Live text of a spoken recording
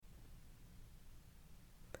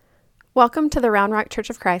Welcome to the Round Rock Church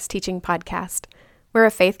of Christ Teaching Podcast. We're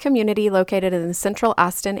a faith community located in the central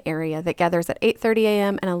Austin area that gathers at 8:30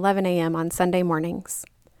 a.m. and 11 a.m. on Sunday mornings.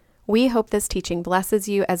 We hope this teaching blesses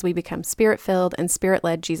you as we become Spirit-filled and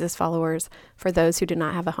Spirit-led Jesus followers for those who do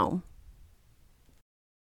not have a home.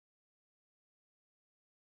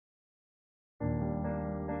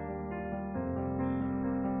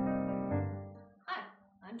 Hi,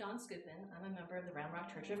 I'm Dawn Scoopin. I'm a member of the Round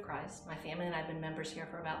Rock Church of Christ. My family and I have been members here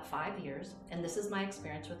for about 5 years, and this is my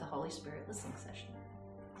experience with the Holy Spirit listening session.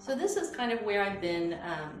 So this is kind of where I've been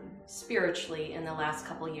spiritually in the last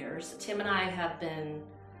couple years. Tim and I have been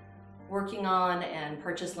working on and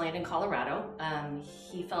purchased land in Colorado.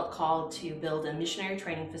 He felt called to build a missionary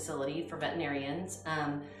training facility for veterinarians.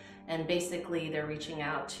 And basically they're reaching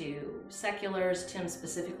out to seculars. Tim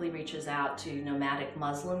specifically reaches out to nomadic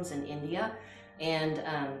Muslims in India. And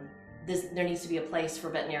there needs to be a place for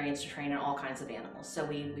veterinarians to train on all kinds of animals. So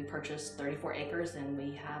we purchased 34 acres and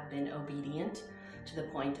we have been obedient to the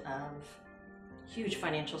point of huge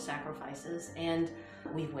financial sacrifices. And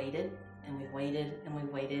we've waited and we've waited and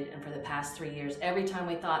we've waited. And for the past 3 years, every time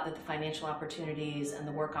we thought that the financial opportunities and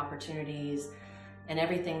the work opportunities and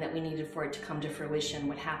everything that we needed for it to come to fruition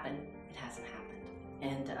would happen, it hasn't happened.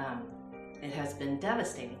 And it has been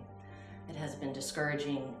devastating. It has been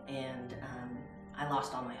discouraging, and I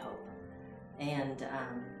lost all my hope. And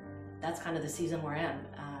that's kind of the season we're in.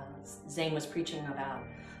 Zane was preaching about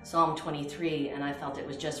Psalm 23, and I felt it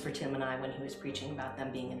was just for Tim and I when he was preaching about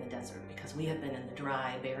them being in the desert, because we have been in the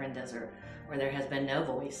dry, barren desert where there has been no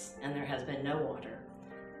voice and there has been no water,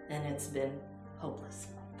 and it's been hopeless.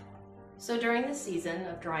 So during this season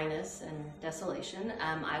of dryness and desolation,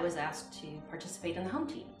 I was asked to participate in the home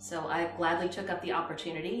team. So I gladly took up the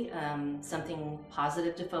opportunity, something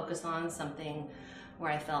positive to focus on, something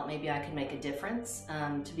where I felt maybe I could make a difference.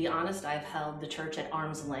 To be honest, I've held the church at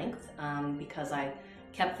arm's length because I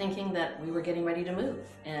kept thinking that we were getting ready to move,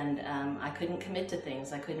 and I couldn't commit to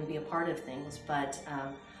things, I couldn't be a part of things, but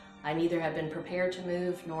I neither have been prepared to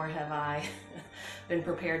move nor have I been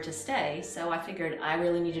prepared to stay. So I figured I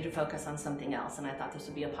really needed to focus on something else, and I thought this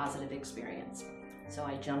would be a positive experience. So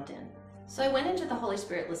I jumped in. So I went into the Holy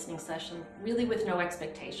Spirit listening session really with no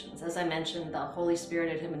expectations. As I mentioned, the Holy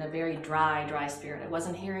Spirit had been a very dry spirit. I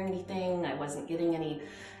wasn't hearing anything. I wasn't getting any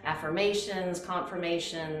affirmations,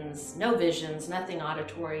 confirmations, no visions, nothing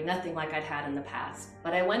auditory, nothing like I'd had in the past.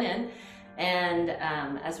 But I went in, and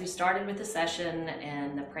as we started with the session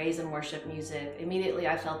and the praise and worship music, immediately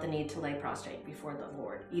I felt the need to lay prostrate before the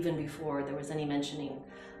Lord, even before there was any mentioning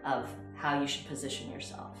of how you should position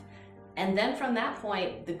yourself. And then from that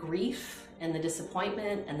point, the grief and the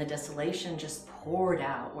disappointment and the desolation just poured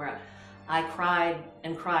out, where I cried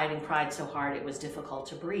and cried and cried so hard it was difficult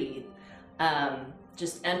to breathe.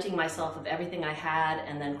 Just emptying myself of everything I had,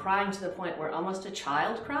 and then crying to the point where almost a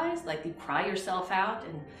child cries, like you cry yourself out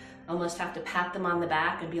and almost have to pat them on the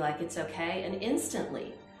back and be like, it's okay. And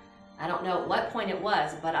instantly, I don't know at what point it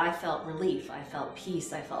was, but I felt relief, I felt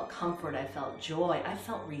peace, I felt comfort, I felt joy, I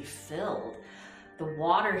felt refilled. The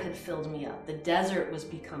water had filled me up. The desert was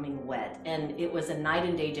becoming wet, and it was a night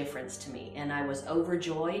and day difference to me. And I was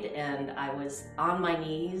overjoyed, and I was on my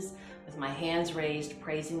knees with my hands raised,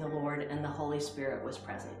 praising the Lord, and the Holy Spirit was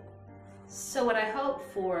present. So what I hope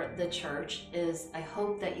for the church is I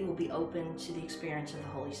hope that you will be open to the experience of the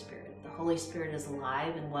Holy Spirit. The Holy Spirit is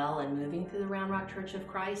alive and well and moving through the Round Rock Church of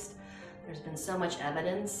Christ. There's been so much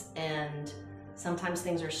evidence, and sometimes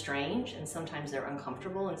things are strange, and sometimes they're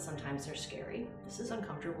uncomfortable, and sometimes they're scary. This is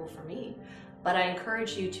uncomfortable for me, but I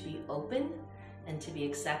encourage you to be open and to be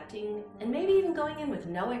accepting, and maybe even going in with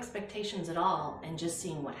no expectations at all and just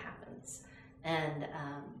seeing what happens. And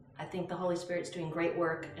I think the Holy Spirit's doing great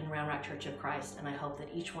work in Round Rock Church of Christ, and I hope that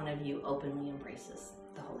each one of you openly embraces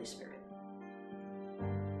the Holy Spirit.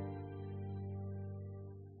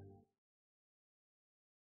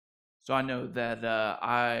 So I know that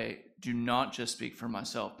I do not just speak for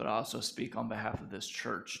myself, but I also speak on behalf of this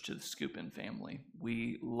church to the Scoopin family.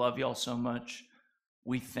 We love y'all so much.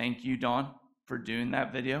 We thank you, Dawn, for doing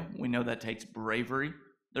that video. We know that takes bravery.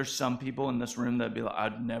 There's some people in this room that'd be like,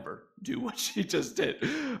 I'd never do what she just did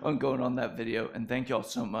on going on that video. And thank y'all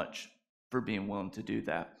so much for being willing to do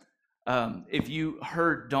that. If you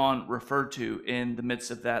heard Dawn refer to in the midst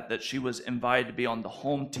of that she was invited to be on the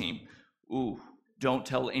home team, don't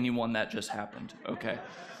tell anyone that just happened, okay?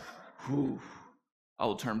 I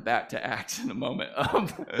will turn back to Acts in a moment.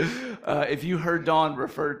 If you heard Dawn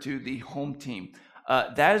refer to the home team,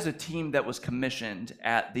 that is a team that was commissioned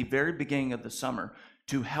at the very beginning of the summer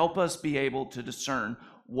to help us be able to discern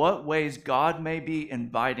what ways God may be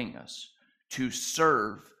inviting us to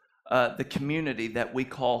serve the community that we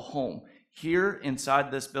call home, here inside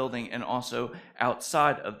this building and also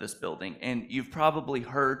outside of this building. And you've probably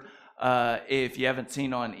heard, if you haven't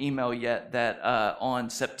seen on email yet, that on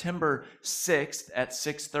September 6th at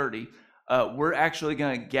 6:30, we're actually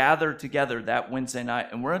going to gather together that Wednesday night,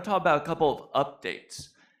 and we're going to talk about a couple of updates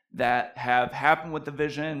that have happened with the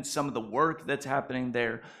vision, some of the work that's happening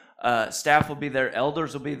there. Staff will be there,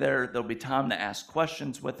 elders will be there, there'll be time to ask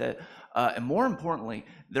questions with it. And more importantly,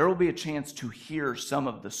 there will be a chance to hear some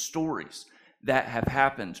of the stories that have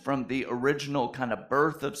happened from the original kind of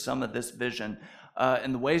birth of some of this vision,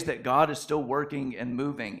 and the ways that God is still working and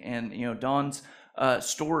moving. And, Dawn's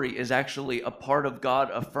story is actually a part of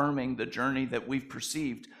God affirming the journey that we've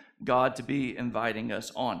perceived God to be inviting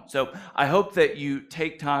us on. So I hope that you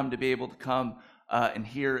take time to be able to come and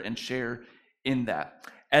hear and share in that.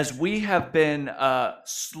 As we have been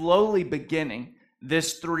slowly beginning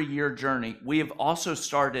this 3-year journey, we have also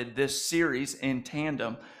started this series in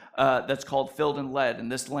tandem that's called Filled and Led.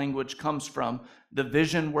 And this language comes from the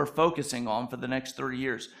vision we're focusing on for the next 3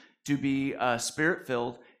 years, to be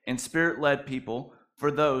spirit-filled and spirit-led people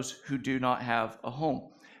for those who do not have a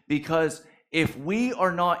home. Because if we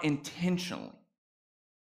are not intentionally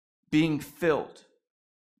being filled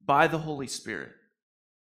by the Holy Spirit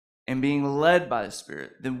and being led by the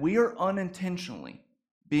Spirit, then we are unintentionally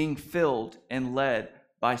being filled and led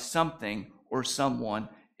by something or someone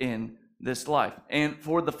in this life. And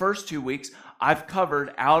for the first 2 weeks, I've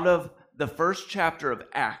covered out of the first chapter of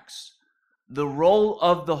Acts, the role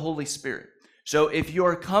of the Holy Spirit. So if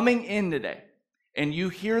you're coming in today and you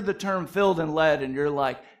hear the term filled and led and you're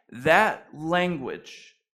like, that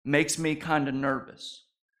language makes me kind of nervous,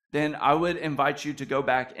 then I would invite you to go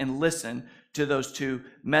back and listen to those 2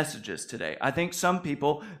 messages today. I think some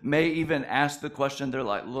people may even ask the question, they're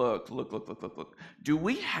like, look. Do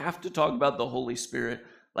we have to talk about the Holy Spirit?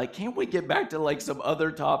 Like, can't we get back to like some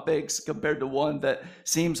other topics compared to one that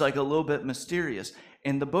seems like a little bit mysterious?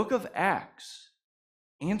 And the book of Acts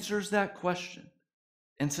answers that question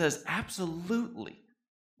and says, absolutely,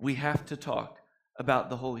 we have to talk about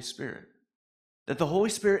the Holy Spirit. That the Holy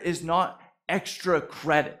Spirit is not extra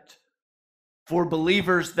credit for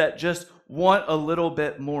believers that just want a little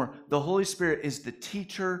bit more. The Holy Spirit is the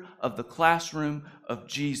teacher of the classroom of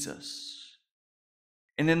Jesus.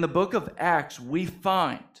 And in the book of Acts, we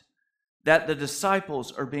find that the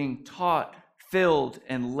disciples are being taught, filled,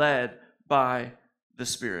 and led by the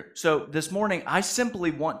Spirit. So this morning, I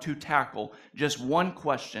simply want to tackle just one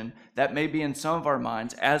question that may be in some of our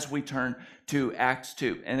minds as we turn to Acts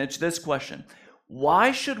 2. And it's this question: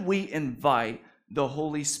 why should we invite the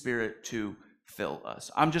Holy Spirit to fill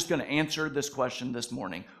us? I'm just going to answer this question this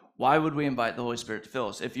morning. Why would we invite the Holy Spirit to fill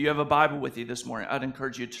us? If you have a Bible with you this morning, I'd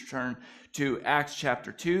encourage you to turn to Acts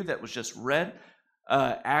chapter 2 that was just read.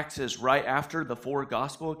 Acts is right after the 4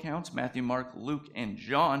 gospel accounts, Matthew, Mark, Luke, and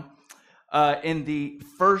John. In the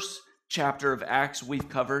first chapter of Acts we've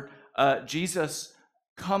covered, Jesus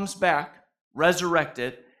comes back,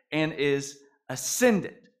 resurrected, and is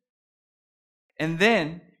ascended. And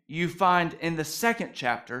then you find in the second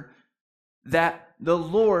chapter that the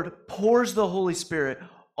Lord pours the Holy Spirit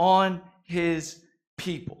on his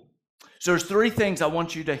people. So there's 3 things I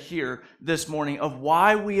want you to hear this morning of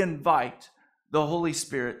why we invite the Holy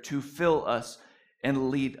Spirit to fill us and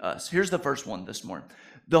lead us. Here's the first one this morning.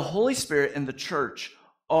 The Holy Spirit and the church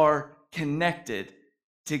are connected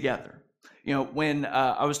together. When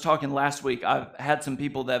I was talking last week, I've had some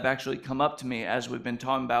people that have actually come up to me as we've been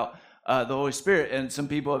talking about the Holy Spirit, and some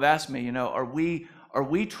people have asked me, are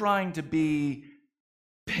we trying to be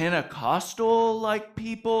Pentecostal like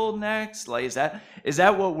people next? Like, is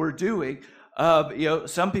that what we're doing?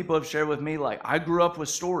 Some people have shared with me, like, I grew up with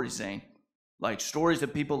stories, Zane, like stories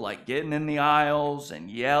of people like getting in the aisles and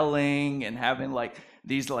yelling and having like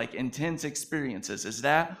these like intense experiences. Is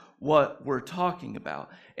that what we're talking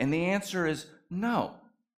about? And the answer is no.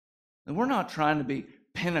 And we're not trying to be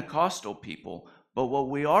Pentecostal people, but what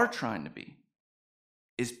we are trying to be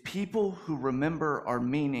is people who remember our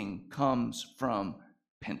meaning comes from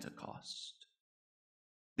Pentecost.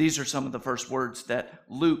 These are some of the first words that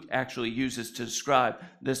Luke actually uses to describe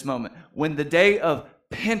this moment. When the day of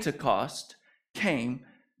Pentecost came,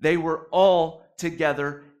 they were all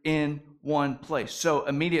together in one place. So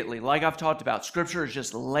immediately, like I've talked about, Scripture is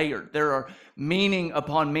just layered. There are meaning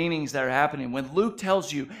upon meanings that are happening. When Luke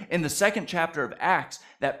tells you in the second chapter of Acts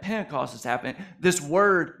that Pentecost is happening, this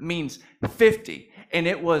word means 50, and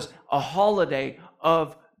it was a holiday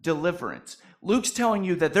of deliverance. Luke's telling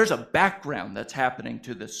you that there's a background that's happening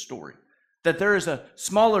to this story. that there is a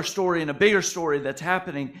smaller story and a bigger story that's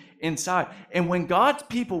happening inside. And when God's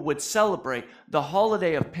people would celebrate the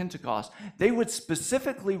holiday of Pentecost, they would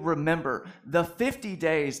specifically remember the 50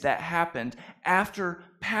 days that happened after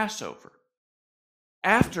Passover.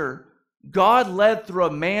 After God led through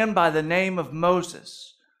a man by the name of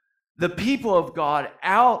Moses, the people of God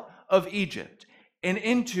out of Egypt and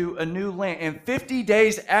into a new land. And 50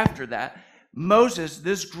 days after that, Moses,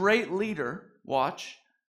 this great leader, watch,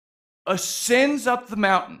 ascends up the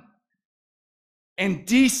mountain and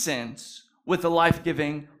descends with the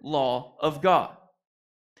life-giving law of God.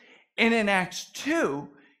 And in Acts 2,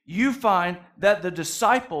 you find that the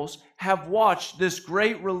disciples have watched this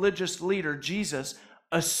great religious leader, Jesus,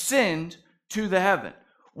 ascend to the heaven,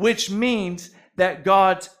 which means that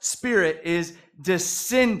God's Spirit is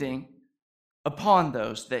descending upon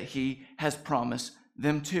those that he has promised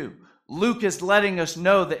them to. Luke is letting us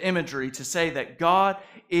know the imagery to say that God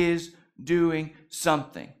is doing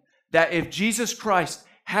something. That if Jesus Christ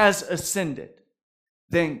has ascended,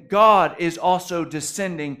 then God is also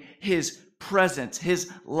descending his presence,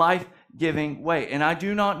 his life-giving way. And I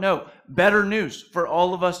do not know better news for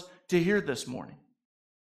all of us to hear this morning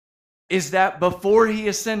is that before he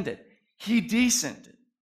ascended, he descended.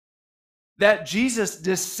 That Jesus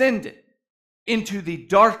descended into the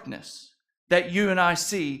darkness that you and I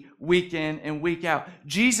see week in and week out.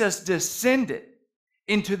 Jesus descended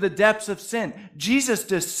into the depths of sin. Jesus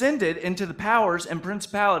descended into the powers and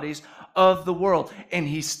principalities of the world, and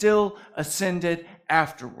he still ascended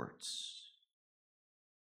afterwards.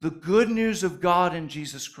 The good news of God in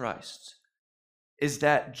Jesus Christ is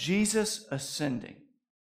that Jesus ascending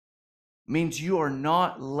means you are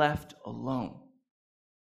not left alone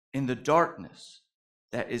in the darkness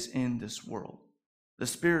that is in this world. The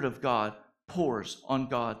Spirit of God pours on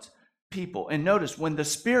God's people. And notice, when the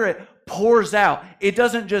Spirit pours out, it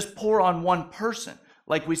doesn't just pour on one person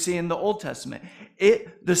like we see in the Old Testament.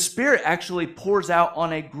 The Spirit actually pours out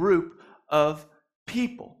on a group of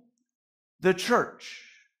people, the church.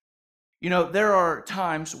 You know, there are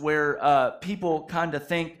times where people kind of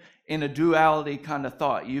think in a duality kind of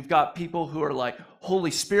thought. You've got people who are like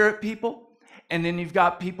Holy Spirit people, and then you've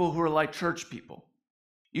got people who are like church people.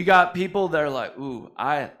 You got people that are like, ooh,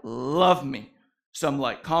 I love me some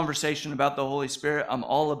like conversation about the Holy Spirit. I'm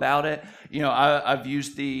all about it. You know, I've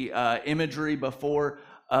used the imagery before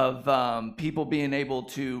of people being able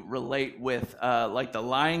to relate with like the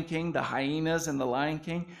Lion King, the hyenas and the Lion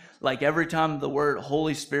King. Like every time the word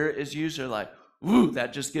Holy Spirit is used, they're like, ooh,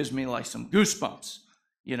 that just gives me like some goosebumps,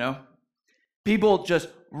 you know? People just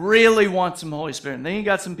really want some Holy Spirit. And then you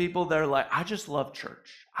got some people that are like, I just love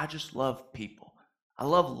church. I just love people. I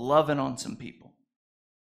love loving on some people.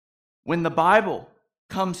 When the Bible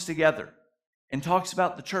comes together and talks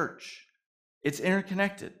about the church, it's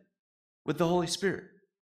interconnected with the Holy Spirit.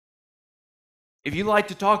 If you like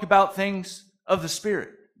to talk about things of the Spirit,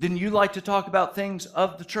 then you like to talk about things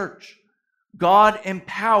of the church. God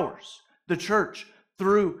empowers the church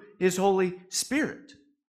through his Holy Spirit.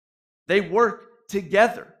 They work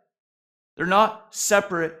together. They're not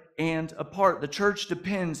separate and apart. The church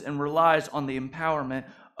depends and relies on the empowerment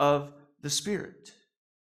of the Spirit.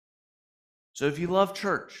 So if you love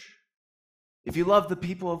church, if you love the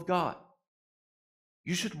people of God,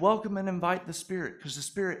 you should welcome and invite the Spirit, because the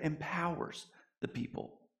Spirit empowers the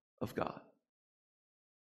people of God.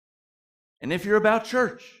 And if you're about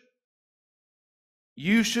church,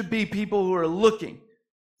 you should be people who are looking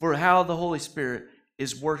for how the Holy Spirit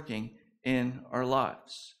is working in our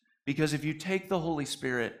lives. Because if you take the Holy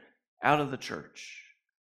Spirit out of the church,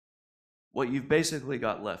 what you've basically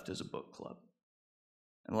got left is a book club.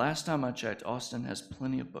 And last time I checked, Austin has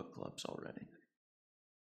plenty of book clubs already.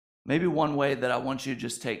 Maybe one way that I want you to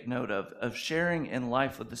just take note of sharing in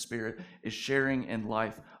life with the Spirit is sharing in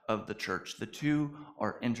life of the church. The two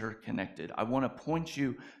are interconnected. I want to point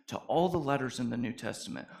you to all the letters in the New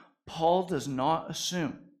Testament. Paul does not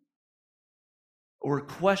assume or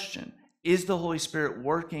question, is the Holy Spirit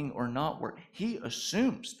working or not working? He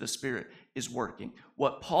assumes the Spirit is working.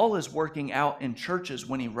 What Paul is working out in churches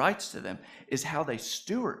when he writes to them is how they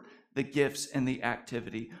steward the gifts and the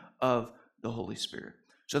activity of the Holy Spirit.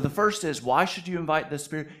 So the first is, why should you invite the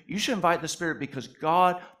Spirit? You should invite the Spirit because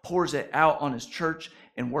God pours it out on his church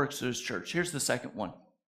and works through his church. Here's the second one.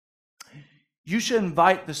 You should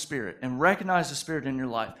invite the Spirit and recognize the Spirit in your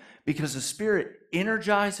life because the Spirit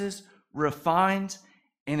energizes, refines,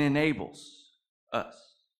 and enables us.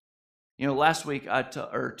 You know, last week,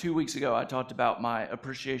 or 2 weeks ago, I talked about my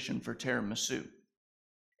appreciation for tiramisu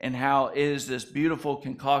and how it is this beautiful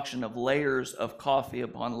concoction of layers of coffee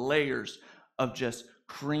upon layers of just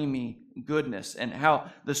creamy goodness, and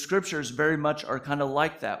how the scriptures very much are kind of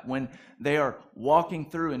like that when they are walking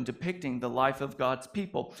through and depicting the life of God's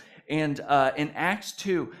people. And in Acts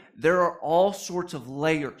 2, there are all sorts of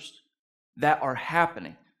layers that are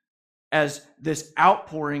happening as this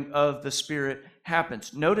outpouring of the Spirit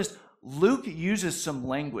happens. Notice Luke uses some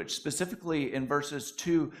language, specifically in verses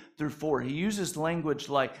 2 through 4. He uses language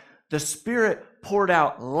like, the Spirit poured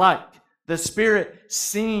out like, the Spirit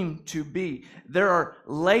seemed to be. There are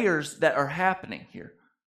layers that are happening here.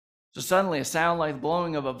 So suddenly a sound like the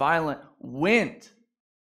blowing of a violent wind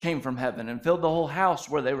came from heaven and filled the whole house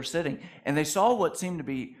where they were sitting. And they saw what seemed to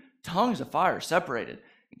be tongues of fire separated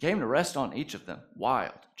and came to rest on each of them.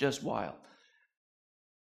 Wild, just wild.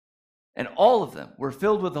 And all of them were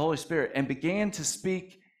filled with the Holy Spirit and began to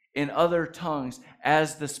speak in other tongues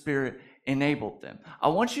as the Spirit enabled them. I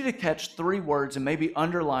want you to catch 3 words and maybe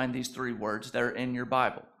underline these 3 words that are in your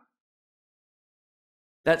Bible.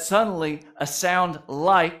 That suddenly a sound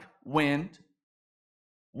like wind,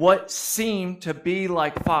 what seemed to be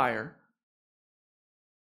like fire,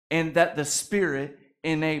 and that the Spirit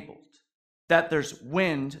enabled. That there's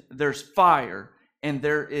wind, there's fire, and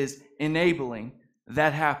there is enabling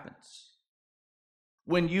that happens.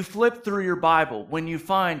 When you flip through your Bible, when you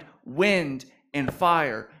find wind and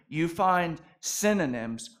fire, you find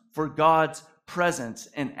synonyms for God's presence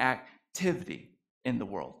and activity in the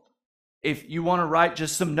world. If you want to write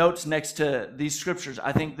just some notes next to these scriptures,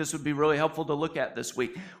 I think this would be really helpful to look at this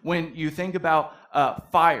week. When you think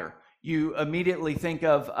about fire, you immediately think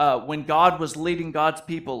of when God was leading God's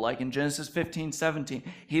people, like in Genesis 15:17,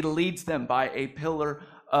 he leads them by a pillar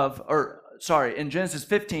of, in Genesis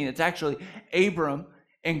 15, it's actually Abram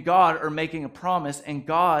and God are making a promise, and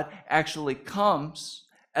God actually comes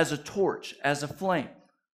as a torch, as a flame.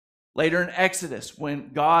 Later in Exodus,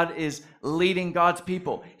 when God is leading God's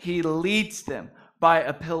people, he leads them by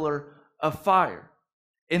a pillar of fire.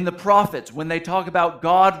 In the prophets, when they talk about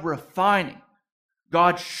God refining,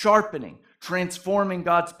 God sharpening, transforming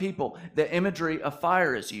God's people, the imagery of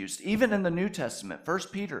fire is used. Even in the New Testament, 1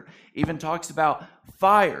 Peter even talks about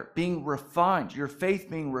fire being refined, your faith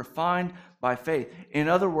being refined by faith. In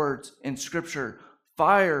other words, in Scripture,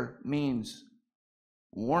 fire means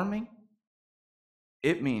warming,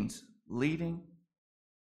 it means leading,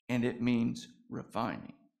 and it means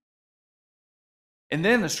refining. And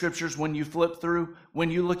then the scriptures, when you flip through, when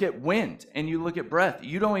you look at wind and you look at breath,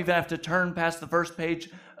 you don't even have to turn past the first page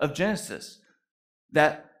of Genesis.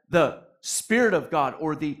 That the Spirit of God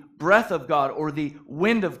or the breath of God or the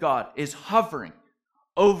wind of God is hovering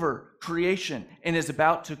over creation and is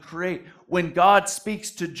about to create. When God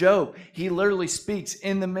speaks to Job, he literally speaks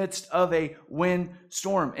in the midst of a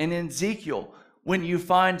windstorm. And in Ezekiel, when you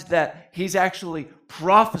find that he's actually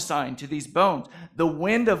prophesying to these bones, the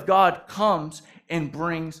wind of God comes and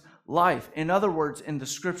brings life. In other words, in the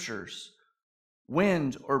scriptures,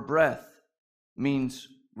 wind or breath means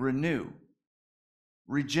renew,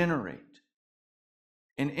 regenerate,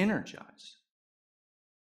 and energize.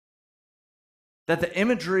 That the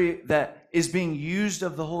imagery that is being used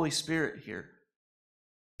of the Holy Spirit here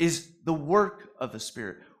is the work of the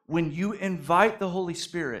Spirit. When you invite the Holy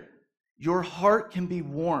Spirit, your heart can be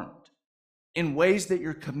warmed in ways that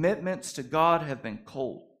your commitments to God have been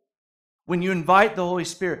cold. When you invite the Holy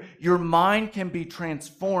Spirit, your mind can be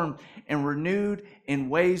transformed and renewed in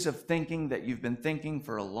ways of thinking that you've been thinking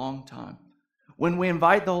for a long time. When we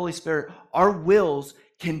invite the Holy Spirit, our wills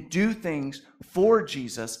can do things for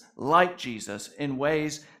Jesus, like Jesus, in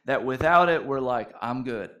ways that without it, we're like, I'm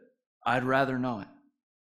good. I'd rather not.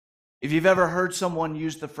 If you've ever heard someone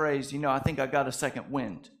use the phrase, I think I got a second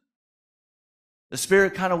wind. The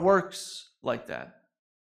Spirit kind of works like that.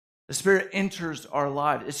 The Spirit enters our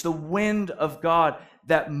lives. It's the wind of God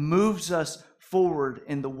that moves us forward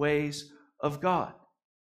in the ways of God.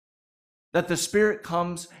 That the Spirit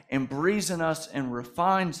comes and breathes in us and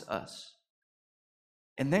refines us.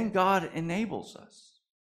 And then God enables us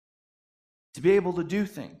to be able to do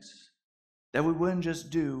things that we wouldn't just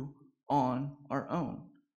do on our own.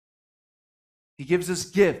 He gives us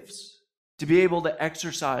gifts to be able to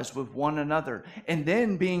exercise with one another, and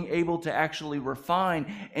then being able to actually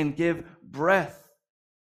refine and give breath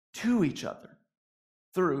to each other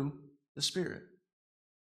through the Spirit.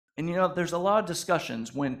 And there's a lot of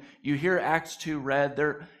discussions when you hear Acts 2 read.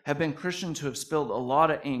 There have been Christians who have spilled a lot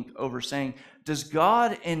of ink over saying, does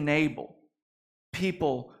God enable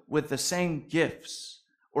people with the same gifts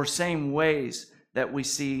or same ways that we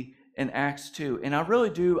see in Acts 2? And I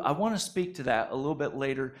want to speak to that a little bit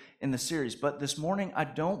later in the series. But this morning, I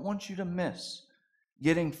don't want you to miss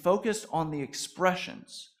getting focused on the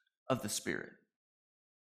expressions of the Spirit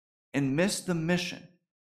and miss the mission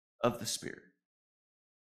of the Spirit.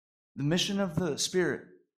 The mission of the Spirit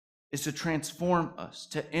is to transform us,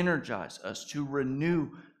 to energize us, to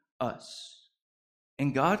renew us.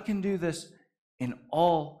 And God can do this in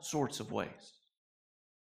all sorts of ways.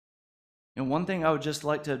 And one thing I would just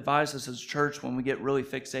like to advise us as a church when we get really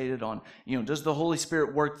fixated on, does the Holy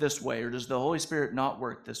Spirit work this way or does the Holy Spirit not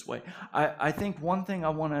work this way? I think one thing I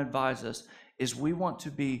want to advise us is we want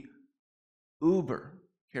to be uber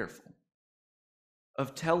careful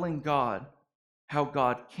of telling God how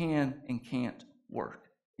God can and can't work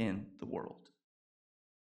in the world.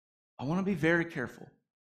 I want to be very careful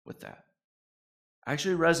with that. I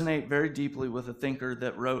actually resonate very deeply with a thinker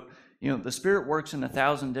that wrote, the Spirit works in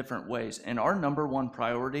 1,000 different ways, and our number one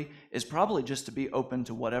priority is probably just to be open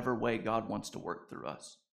to whatever way God wants to work through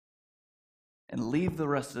us and leave the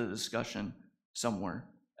rest of the discussion somewhere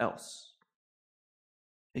else.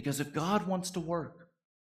 Because if God wants to work,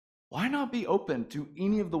 why not be open to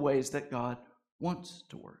any of the ways that God wants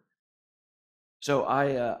to work? So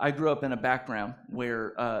I grew up in a background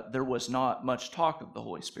where there was not much talk of the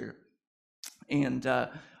Holy Spirit. And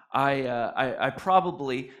I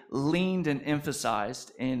probably leaned and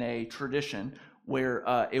emphasized in a tradition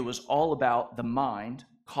where it was all about the mind,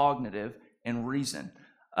 cognitive, and reason.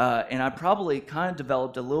 And I probably kind of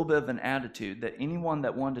developed a little bit of an attitude that anyone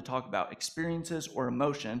that wanted to talk about experiences or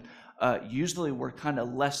emotion usually were kind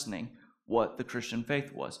of lessening what the Christian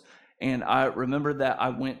faith was. And I remember that I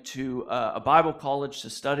went to a Bible college to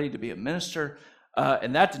study to be a minister,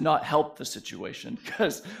 and that did not help the situation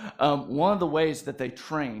because one of the ways that they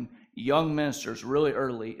train young ministers really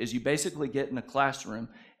early is you basically get in a classroom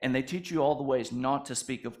and they teach you all the ways not to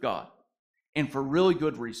speak of God, and for really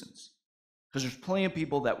good reasons. Because there's plenty of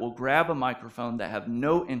people that will grab a microphone that have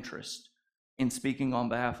no interest in speaking on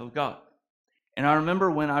behalf of God. And I remember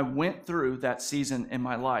when I went through that season in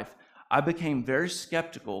my life, I became very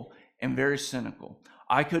skeptical and very cynical.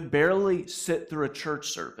 I could barely sit through a church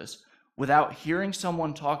service without hearing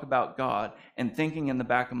someone talk about God and thinking in the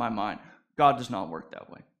back of my mind, God does not work that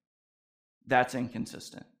way. That's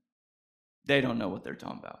inconsistent. They don't know what they're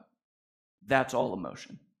talking about. That's all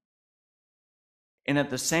emotion. And at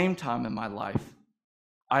the same time in my life,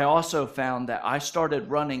 I also found that I started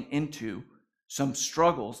running into some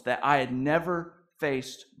struggles that I had never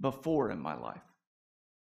faced before in my life.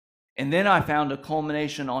 And then I found a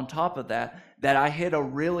culmination on top of that I hit a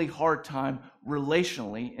really hard time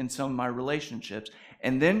relationally in some of my relationships.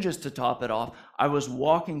 And then just to top it off, I was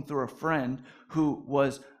walking through a friend who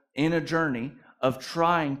was in a journey of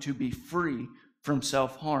trying to be free from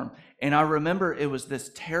self-harm. And I remember it was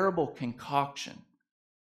this terrible concoction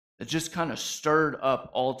that just kind of stirred up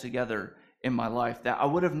all together in my life that I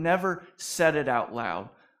would have never said it out loud.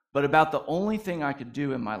 But about the only thing I could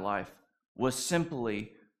do in my life was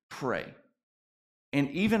simply pray.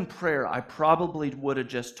 And even prayer, I probably would have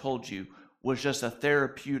just told you, was just a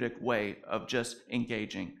therapeutic way of just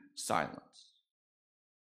engaging silence.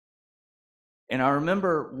 And I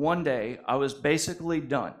remember one day I was basically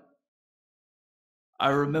done. I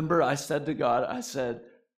remember I said to God, I said,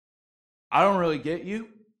 I don't really get you,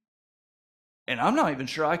 and I'm not even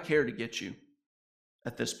sure I care to get you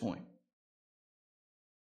at this point.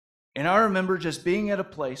 And I remember just being at a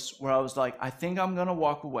place where I was like, I think I'm going to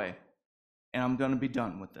walk away and I'm going to be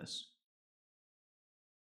done with this.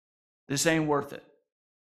 This ain't worth it.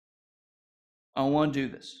 I don't want to do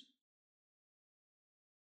this.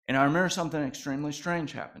 And I remember something extremely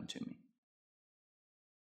strange happened to me.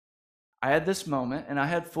 I had this moment, and I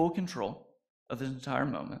had full control of this entire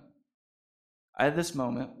moment. I had this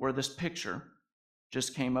moment where this picture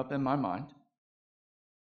just came up in my mind.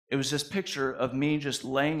 It was this picture of me just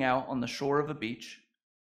laying out on the shore of a beach,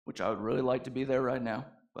 which I would really like to be there right now,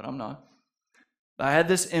 but I'm not. I had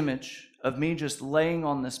this image of me just laying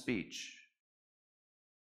on this beach.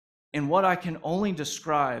 And what I can only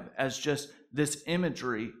describe as just this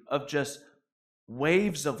imagery of just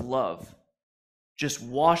waves of love just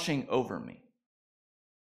washing over me.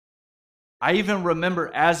 I even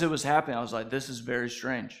remember as it was happening, I was like, this is very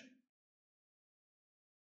strange.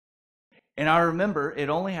 And I remember it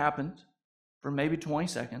only happened for maybe 20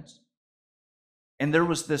 seconds. And there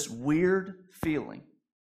was this weird feeling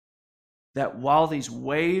that while these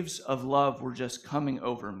waves of love were just coming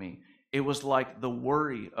over me, it was like the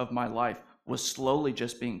worry of my life was slowly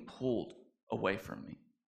just being pulled away from me.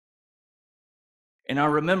 And I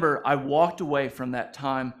remember I walked away from that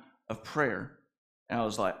time of prayer, and I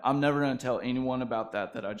was like, I'm never going to tell anyone about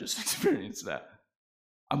that I just experienced that.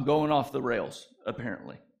 I'm going off the rails,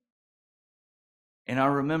 apparently. And I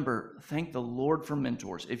remember, thank the Lord for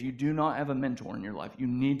mentors. If you do not have a mentor in your life, you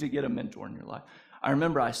need to get a mentor in your life. I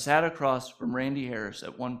remember I sat across from Randy Harris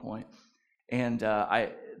at one point, and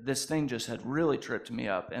this thing just had really tripped me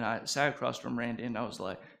up. And I sat across from Randy, and I was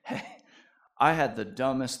like, hey, I had the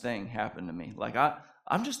dumbest thing happen to me. Like,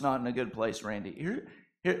 I'm just not in a good place, Randy.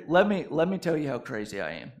 Here, let me tell you how crazy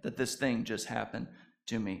I am that this thing just happened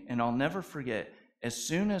to me. And I'll never forget, as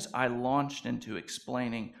soon as I launched into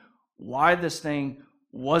explaining why this thing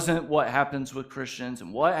wasn't what happens with Christians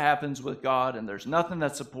and what happens with God, and there's nothing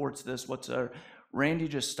that supports this whatsoever, Randy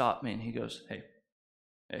just stopped me and he goes, hey,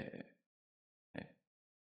 I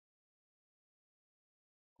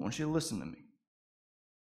want you to listen to me.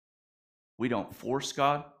 We don't force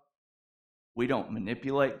God. We don't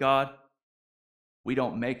manipulate God. We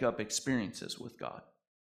don't make up experiences with God.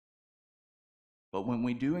 But when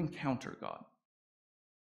we do encounter God,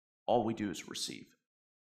 all we do is receive.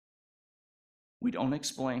 We don't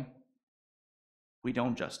explain. We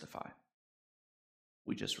don't justify.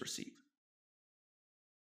 We just receive.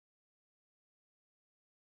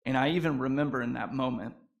 And I even remember in that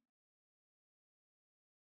moment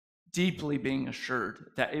deeply being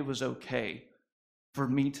assured that it was okay for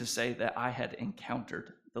me to say that I had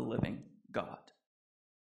encountered the living God.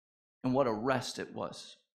 And what a rest it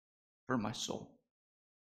was for my soul.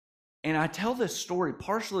 And I tell this story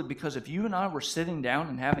partially because if you and I were sitting down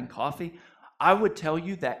and having coffee, I would tell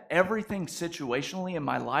you that everything situationally in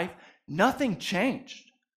my life, nothing changed.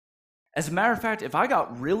 As a matter of fact, if I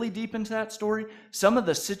got really deep into that story, some of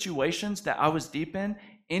the situations that I was deep in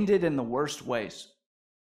ended in the worst ways.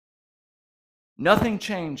 Nothing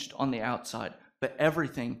changed on the outside, but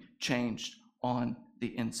everything changed on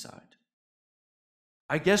the inside.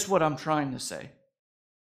 I guess what I'm trying to say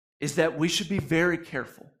is that we should be very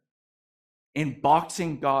careful in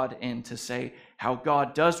boxing God in to say how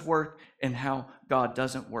God does work and how God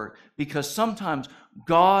doesn't work. Because sometimes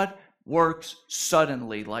God works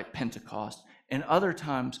suddenly like Pentecost, and other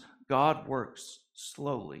times God works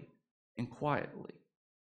slowly and quietly.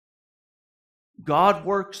 God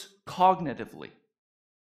works cognitively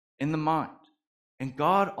in the mind, and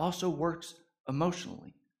God also works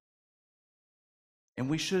emotionally. And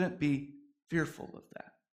we shouldn't be fearful of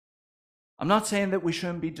that. I'm not saying that we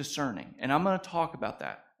shouldn't be discerning, and I'm going to talk about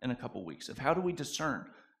that in a couple weeks, of how do we discern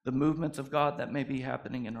the movements of God that may be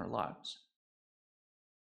happening in our lives.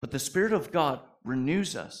 But the Spirit of God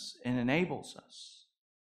renews us and enables us,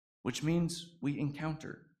 which means we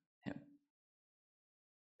encounter Him.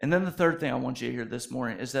 And then the third thing I want you to hear this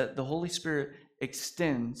morning is that the Holy Spirit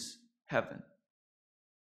extends heaven.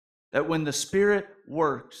 That when the Spirit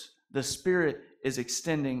works, the Spirit is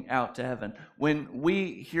extending out to heaven. When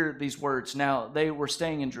we hear these words, now they were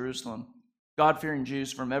staying in Jerusalem, God-fearing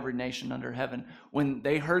Jews from every nation under heaven. When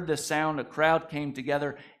they heard the sound, a crowd came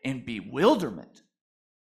together in bewilderment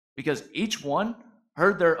because each one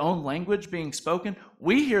heard their own language being spoken.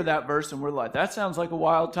 We hear that verse and we're like, that sounds like a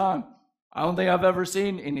wild time. I don't think I've ever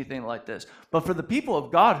seen anything like this. But for the people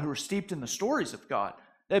of God who are steeped in the stories of God,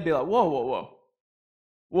 they'd be like, whoa,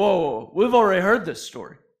 we've already heard this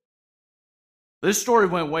story. This story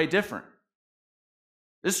went way different.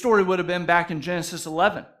 This story would have been back in Genesis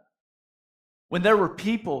 11, when there were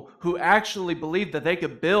people who actually believed that they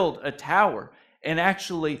could build a tower and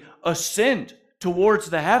actually ascend towards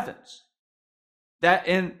the heavens. That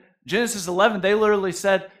in Genesis 11, they literally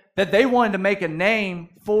said that they wanted to make a name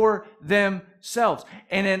for themselves.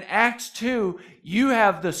 And in Acts 2, you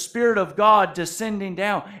have the Spirit of God descending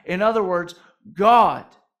down. In other words, God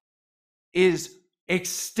is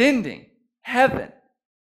extending heaven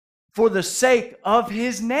for the sake of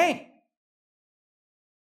His name.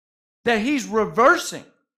 That He's reversing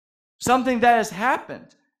something that has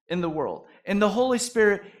happened in the world. And the Holy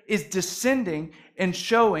Spirit is descending and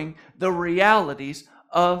showing the realities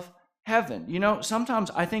of heaven. You know, sometimes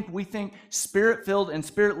I think we think Spirit-filled and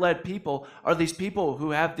Spirit-led people are these people who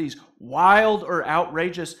have these wild or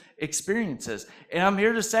outrageous experiences. And I'm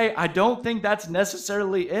here to say, I don't think that's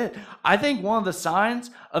necessarily it. I think one of the signs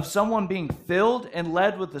of someone being filled and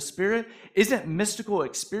led with the Spirit isn't mystical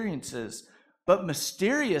experiences, but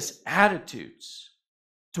mysterious attitudes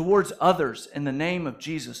towards others in the name of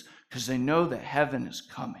Jesus, because they know that heaven is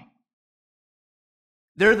coming.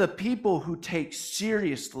 They're the people who take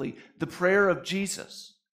seriously the prayer of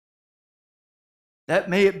Jesus. That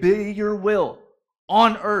may it be your will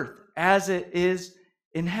on earth as it is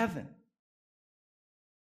in heaven.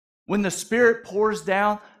 When the Spirit pours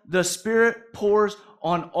down, the Spirit pours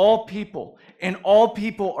on all people, and all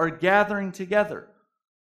people are gathering together,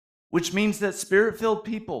 which means that Spirit-filled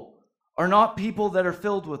people are not people that are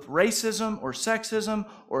filled with racism or sexism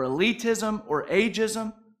or elitism or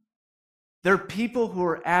ageism. They're people who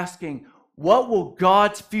are asking, What will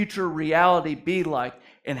God's future reality be like?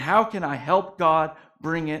 And how can I help God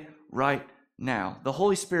bring it right now? The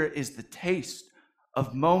Holy Spirit is the taste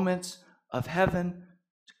of moments of heaven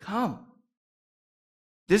to come.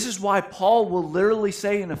 This is why Paul will literally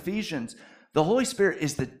say in Ephesians, the Holy Spirit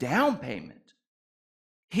is the down payment.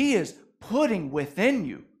 He is putting within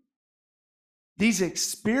you these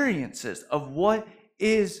experiences of what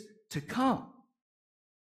is to come.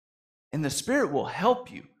 And the Spirit will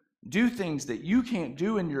help you do things that you can't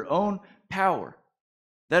do in your own power,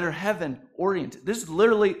 that are heaven-oriented. This is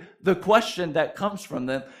literally the question that comes from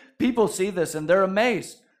them. People see this and they're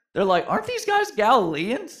amazed. They're like, aren't these guys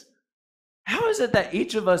Galileans? How is it that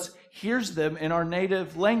each of us hears them in our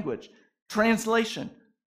native language? Translation.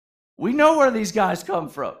 We know where these guys come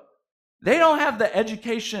from. They don't have the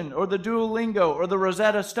education or the Duolingo or the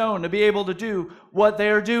Rosetta Stone to be able to do what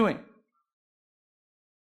they are doing.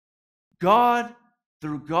 God,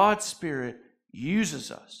 through God's Spirit, uses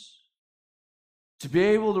us to be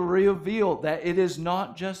able to reveal that it is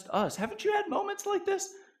not just us. Haven't you had moments like this?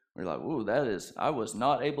 Where you're like, ooh, I was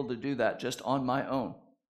not able to do that just on my own.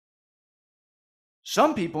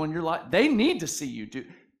 Some people in your life, they need to see you do.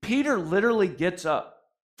 Peter literally gets up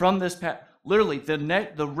from this path. Literally,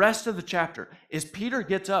 the rest of the chapter is Peter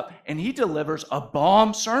gets up and he delivers a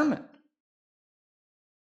bomb sermon.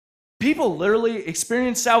 People literally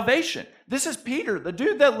experience salvation. This is Peter, the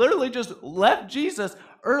dude that literally just left Jesus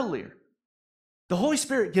earlier. The Holy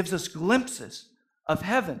Spirit gives us glimpses of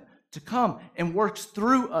heaven to come and works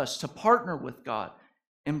through us to partner with God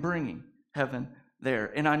in bringing heaven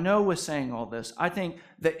there. And I know with saying all this, I think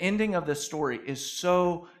the ending of this story is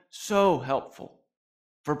so helpful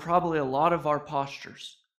for probably a lot of our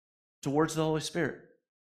postures towards the Holy Spirit.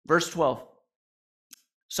 Verse 12.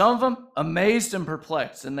 Some of them amazed and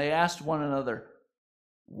perplexed, and they asked one another,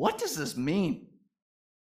 what does this mean?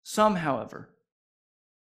 Some, however,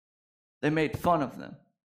 they made fun of them.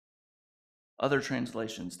 Other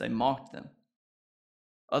translations, they mocked them.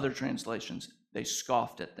 Other translations, they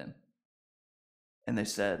scoffed at them. And they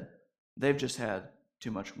said, they've just had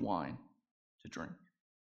too much wine to drink.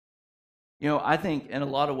 You know, I think in a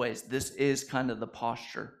lot of ways, this is kind of the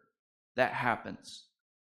posture that happens.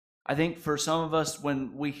 I think for some of us,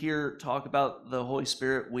 when we hear talk about the Holy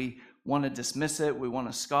Spirit, we want to dismiss it. We want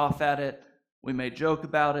to scoff at it. We may joke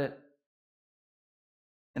about it.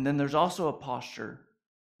 And then there's also a posture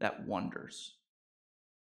that wonders.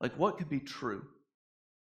 Like, what could be true?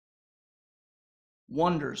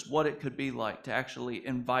 Wonders what it could be like to actually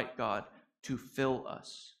invite God to fill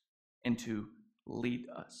us and to lead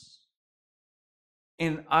us.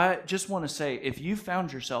 And I just want to say, if you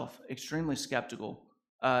found yourself extremely skeptical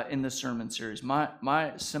in this sermon series,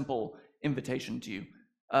 my simple invitation to you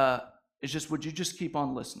is just, would you just keep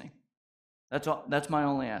on listening? That's all. That's my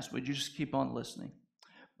only ask. Would you just keep on listening?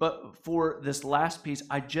 But for this last piece,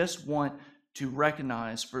 I just want to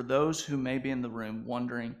recognize for those who may be in the room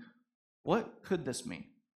wondering, what could this mean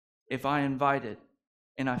if I invited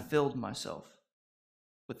and I filled myself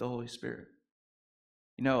with the Holy Spirit?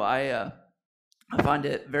 You know, I find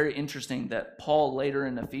it very interesting that Paul later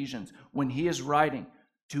in Ephesians, when he is writing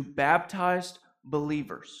to baptized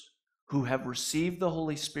believers who have received the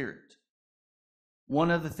Holy Spirit, one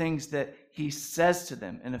of the things that he says to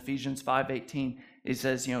them in Ephesians 5:18, he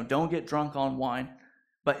says, you know, don't get drunk on wine,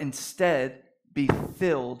 but instead be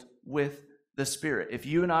filled with the Spirit. If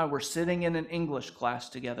you and I were sitting in an English class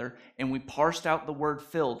together and we parsed out the word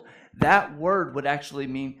filled, that word would actually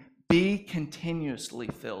mean be continuously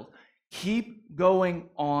filled. Keep going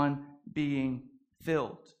on being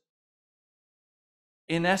filled.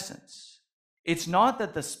 In essence, it's not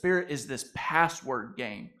that the Spirit is this password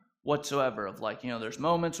game whatsoever of like, you know, there's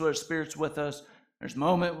moments where the Spirit's with us, there's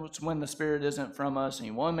moments when the Spirit isn't from us, and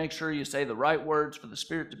you want to make sure you say the right words for the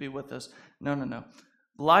Spirit to be with us. No.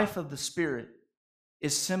 Life of the Spirit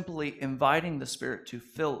is simply inviting the Spirit to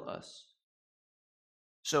fill us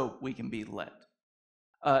so we can be led.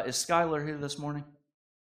 Is Skylar here this morning?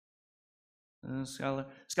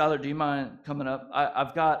 Skylar, do you mind coming up?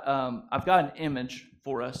 I've got an image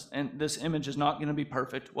for us, and this image is not going to be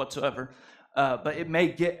perfect whatsoever, but it may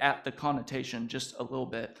get at the connotation just a little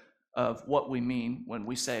bit of what we mean when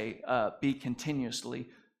we say be continuously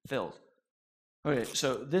filled. Okay,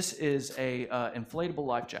 so this is a inflatable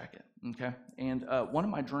life jacket, okay? And one of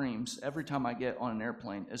my dreams, every time I get on an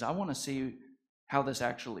airplane, is I want to see how this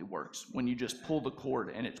actually works when you just pull the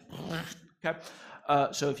cord and it's, okay?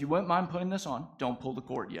 So if you wouldn't mind putting this on, don't pull the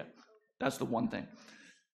cord yet. That's the one thing.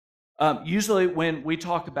 Usually when we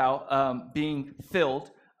talk about being filled,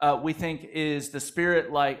 we think, is the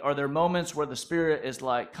Spirit like, are there moments where the Spirit is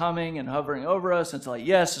like coming and hovering over us? And it's like,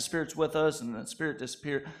 yes, the Spirit's with us, and the Spirit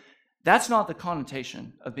disappears. That's not the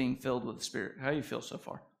connotation of being filled with the Spirit. How do you feel so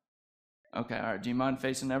far? Okay, all right. Do you mind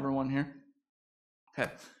facing everyone here?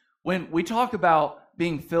 Okay. When we talk about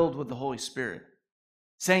being filled with the Holy Spirit,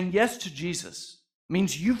 saying yes to Jesus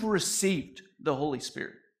means you've received the Holy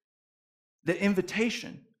Spirit. The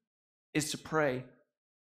invitation is to pray,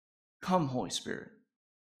 come, Holy Spirit,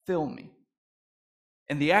 fill me.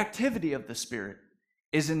 And the activity of the Spirit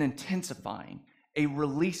is an intensifying, a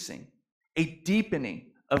releasing, a deepening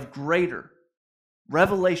of greater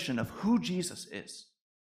revelation of who Jesus is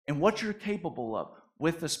and what you're capable of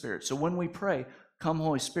with the Spirit. So when we pray, come,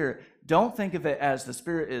 Holy Spirit, don't think of it as the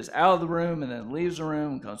Spirit is out of the room and then leaves the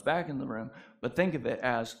room and comes back in the room, but think of it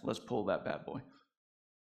as, let's pull that bad boy.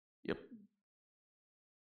 Yep.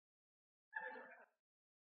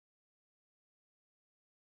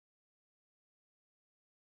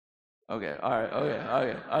 Okay, all right,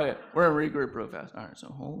 okay. We're gonna regroup real fast. All right, so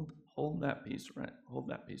hold that piece right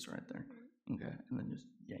there. Okay, and then just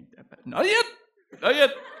yank that back. Not yet.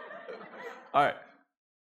 All right,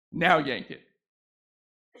 now yank it.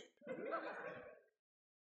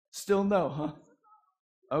 Still no, huh?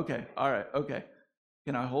 Okay, all right, okay.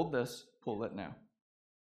 Can I hold this? Pull it now.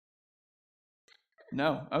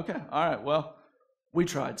 No, okay, all right. Well, we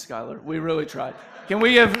tried, Skylar. We really tried. Can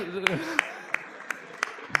we give?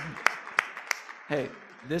 Hey,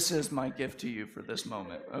 this is my gift to you for this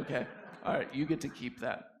moment, okay? All right, you get to keep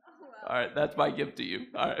that. All right, that's my gift to you.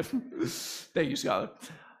 All right. Thank you, Skylar.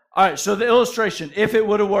 All right, so the illustration, if it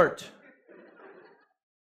would have worked,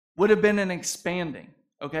 would have been an expanding,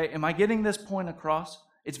 okay? Am I getting this point across?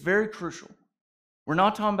 It's very crucial. We're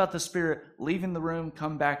not talking about the Spirit leaving the room,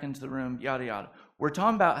 come back into the room, yada, yada. We're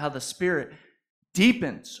talking about how the Spirit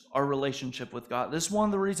deepens our relationship with God. This is one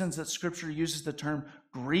of the reasons that Scripture uses the term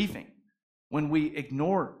grieving when we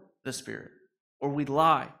ignore the Spirit or we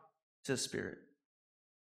lie to the Spirit.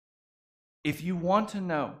 If you want to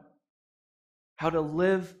know how to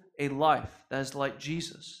live a life that is like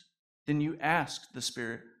Jesus, then you ask the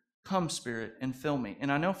Spirit, come, Spirit, and fill me.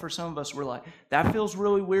 And I know for some of us, we're like, that feels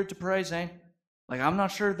really weird to pray, Zane. Like, I'm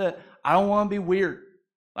not sure that, I don't want to be weird.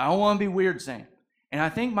 I don't want to be weird, Zane. And I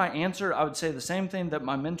think my answer, I would say the same thing that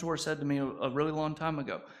my mentor said to me a really long time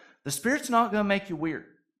ago. The Spirit's not going to make you weird.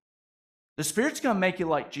 The Spirit's going to make you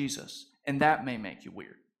like Jesus, and that may make you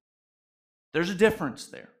weird. There's a difference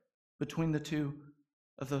there between the two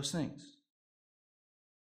of those things.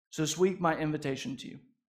 So this week, my invitation to you,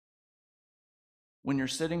 when you're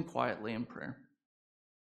sitting quietly in prayer,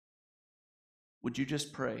 would you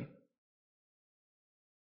just pray,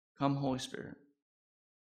 come, Holy Spirit,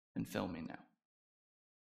 and fill me now.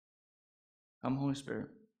 Come, Holy Spirit,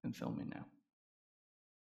 and fill me now.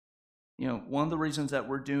 You know, one of the reasons that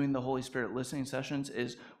we're doing the Holy Spirit listening sessions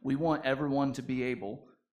is we want everyone to be able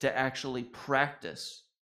to actually practice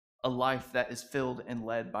a life that is filled and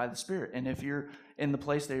led by the Spirit. And if you're in the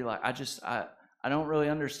place that you're like, I don't really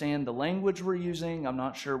understand the language we're using, I'm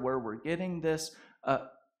not sure where we're getting this,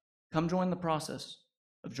 come join the process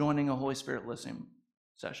of joining a Holy Spirit listening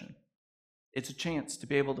session. It's a chance to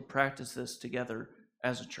be able to practice this together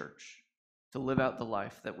as a church, to live out the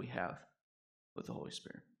life that we have with the Holy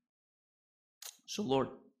Spirit. So, Lord,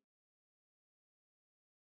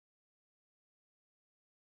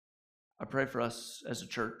 I pray for us as a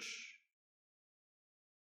church.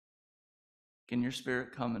 Can your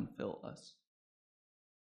Spirit come and fill us?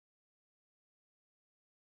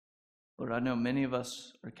 Lord, I know many of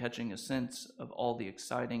us are catching a sense of all the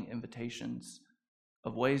exciting invitations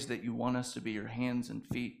of ways that you want us to be your hands and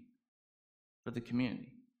feet for the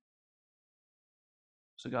community.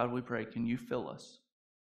 So, God, we pray, can you fill us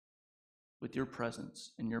with your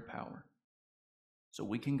presence and your power so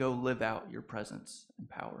we can go live out your presence and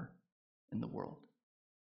power in the world.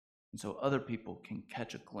 And so other people can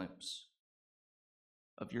catch a glimpse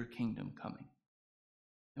of your kingdom coming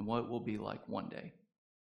and what it will be like one day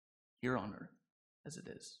here on earth as it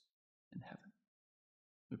is in heaven.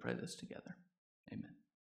 We pray this together. Amen.